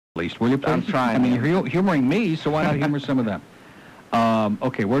least, will you please? I'm trying. I mean, you're humoring me, so why not humor some of them?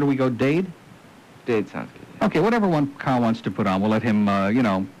 Okay, where do we go? Dade? Dade sounds good. Yeah. Okay, whatever one Carl wants to put on, we'll let him,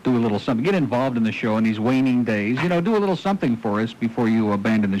 do a little something. Get involved in the show in these waning days. Do a little something for us before you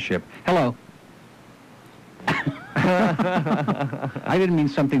abandon the ship. Hello. I didn't mean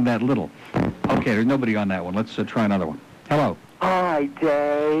something that little. Okay, there's nobody on that one. Let's try another one. Hello. Hi,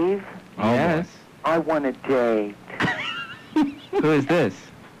 Dave. Oh, yes. I want a date. Who is this?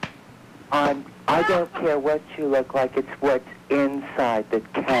 I don't care what you look like. It's what's inside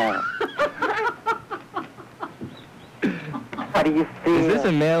that counts. How do you feel? Is this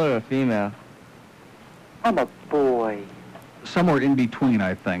a male or a female? I'm a boy. Somewhere in between,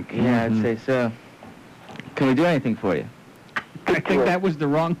 I think. Yeah, I'd say so. Can we do anything for you? I think that was the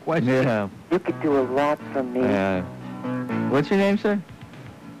wrong question. Yeah. You could do a lot for me. What's your name, sir?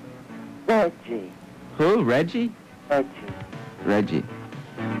 Reggie. Who? Reggie? Reggie. Reggie.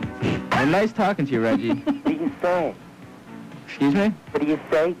 Well, nice talking to you, Reggie. What do you say? Excuse me? What do you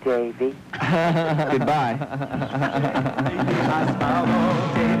say, Davy? Goodbye.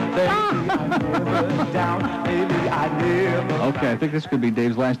 Okay, I think this could be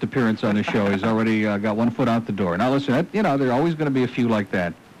Dave's last appearance on the show. He's already got one foot out the door. Now listen, there are always going to be a few like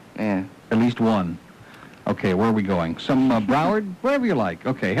that. Yeah. At least one. Okay, where are we going? Some Broward? Wherever you like.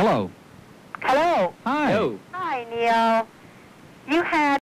 Okay, hello. Hello. Hi. Yo. Hi, Neil. You had